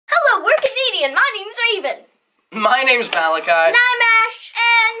and my name's Raven. My name's Malachi. And I'm Ash.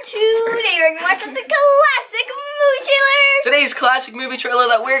 And today we're going to watch the classic movie trailer. Today's classic movie trailer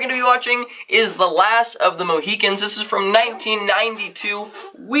that we're going to be watching is The Last of the Mohicans. This is from 1992.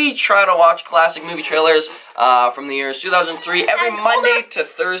 We try to watch classic movie trailers from the years 2003 every Monday to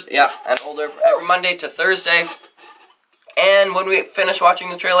Thursday. Yeah, and older. Every Monday to Thursday. And when we finish watching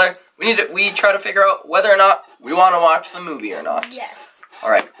the trailer, we try to figure out whether or not we want to watch the movie or not. Yes.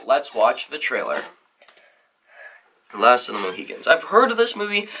 Alright, let's watch the trailer. Last of the Mohicans. I've heard of this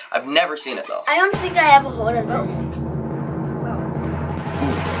movie. I've never seen it though. I don't think I have a hold of this.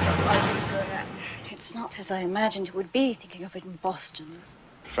 It's not as I imagined it would be, thinking of it in Boston.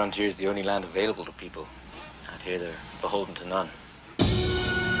 The frontier is the only land available to people. Out here, they're beholden to none.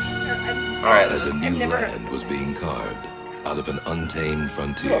 Alright, as a new land was being carved out of an untamed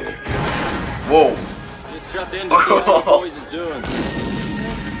frontier. Whoa. Just dropped in to see how the boys is doing.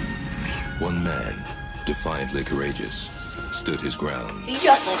 One man, defiantly courageous, stood his ground. He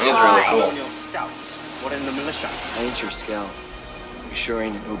just really cool. Scouts. What in the militia? I ain't your scout. You sure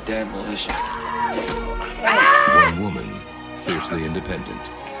ain't no damn militia. One woman, fiercely independent,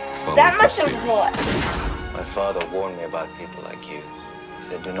 followed that her must have spirit. hurt. My father warned me about people like you. He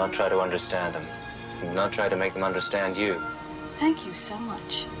said, do not try to understand them. Do not try to make them understand you. Thank you so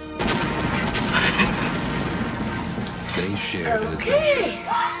much. They shared an adventure.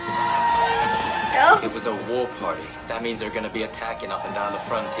 No? It was a war party. That means they're gonna be attacking up and down the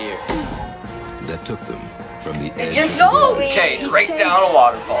frontier. That took them from the edge Just of the know world me. Okay, right down a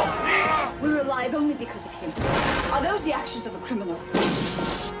waterfall. We're alive only because of him. Are those the actions of a criminal?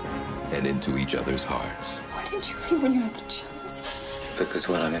 and into each other's hearts. Why didn't you leave when you had the chance? Because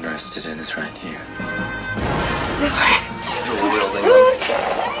what I'm interested in is right here.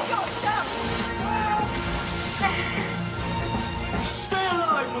 Stay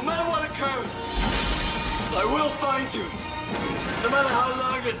alive, no matter what occurs. I will find you. No matter how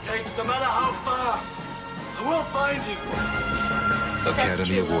long it takes, no matter how far, I will find you.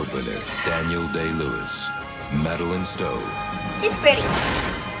 Academy Award winner Daniel Day-Lewis, Madeline Stowe. She's pretty.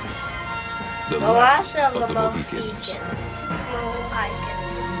 The The last of the Mohicans.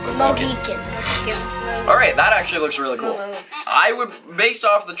 Mohicans. Alright, that actually looks really cool. I would, based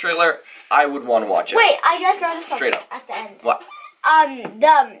off the trailer, I would want to watch it. Wait, I just noticed something Straight up. at the end. What?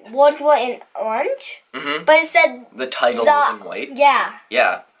 The words were in orange, but it said The title was in white? Yeah.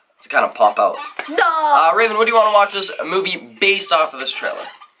 Yeah. To kind of pop out. No. Raven, what do you want to watch this movie based off of this trailer?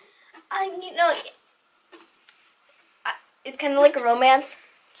 It's kind of like a romance,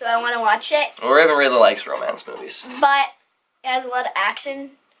 so I want to watch it. Well, Raven really likes romance movies. But it has a lot of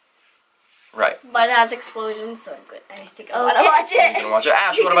action, Right. but it has explosions, so I think I want to watch You're it. gonna watch it.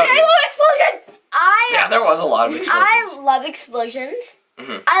 Ash, what about I you? love explosions. Yeah, there was a lot of explosions. I love explosions.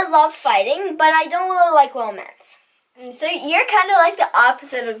 I love fighting, but I don't really like romance. So you're kind of like the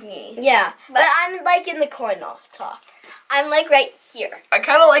opposite of me. Yeah, but I'm like in the corner top. I'm like right here. I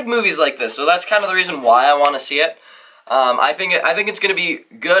kind of like movies like this, so that's kind of the reason why I want to see it. I think it's gonna be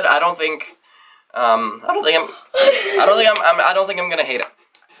good. I don't think I'm gonna hate it.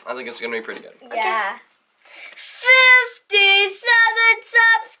 I think it's gonna be pretty good. Yeah. 57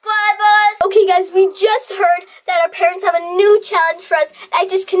 subscribers! Okay guys, we just heard that our parents have a new challenge for us. I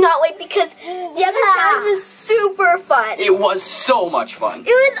just cannot wait because the other challenge was super fun. It was so much fun. It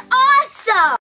was awesome!